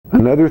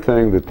Another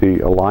thing that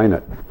the Align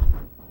It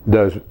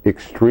does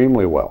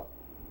extremely well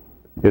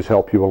is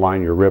help you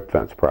align your rip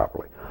fence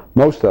properly.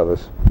 Most of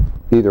us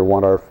either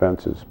want our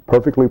fences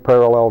perfectly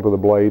parallel to the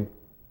blade.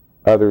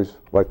 Others,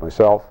 like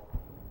myself,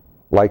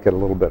 like it a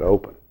little bit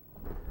open.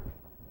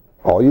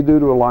 All you do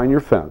to align your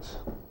fence,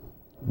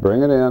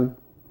 bring it in,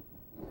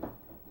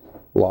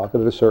 lock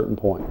it at a certain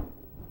point,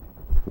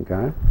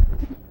 okay?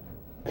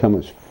 Come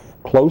as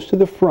close to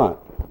the front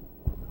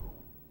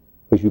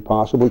as you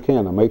possibly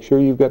can. Now make sure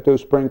you've got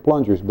those spring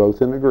plungers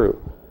both in the groove.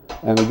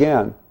 And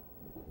again,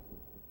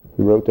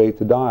 you rotate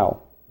the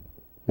dial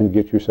and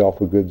get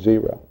yourself a good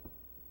 0.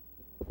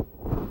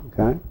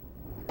 Okay?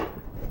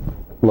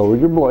 Lower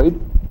your blade.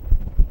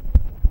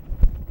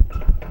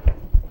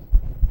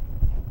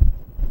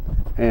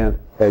 And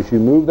as you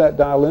move that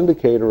dial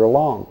indicator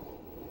along,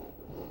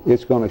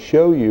 it's going to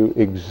show you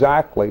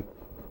exactly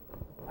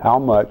how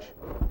much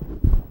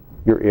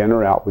you're in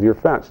or out with your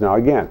fence. Now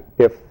again,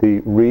 if the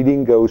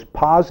reading goes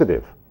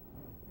positive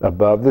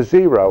above the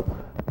 0,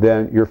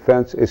 then your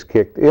fence is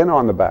kicked in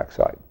on the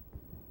backside.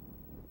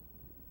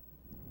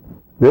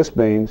 This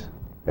means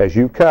as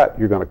you cut,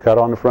 you're going to cut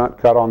on the front,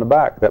 cut on the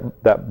back.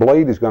 That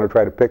blade is going to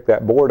try to pick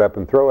that board up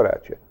and throw it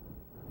at you.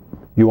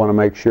 You want to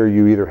make sure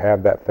you either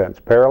have that fence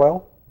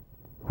parallel,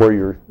 where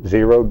you're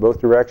zeroed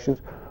both directions,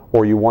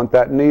 or you want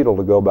that needle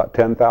to go about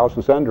 10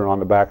 thousandths under on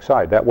the back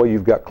side. That way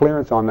you've got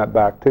clearance on that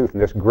back tooth,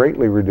 and this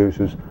greatly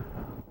reduces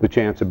the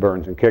chance of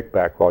burns and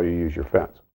kickback while you use your fence.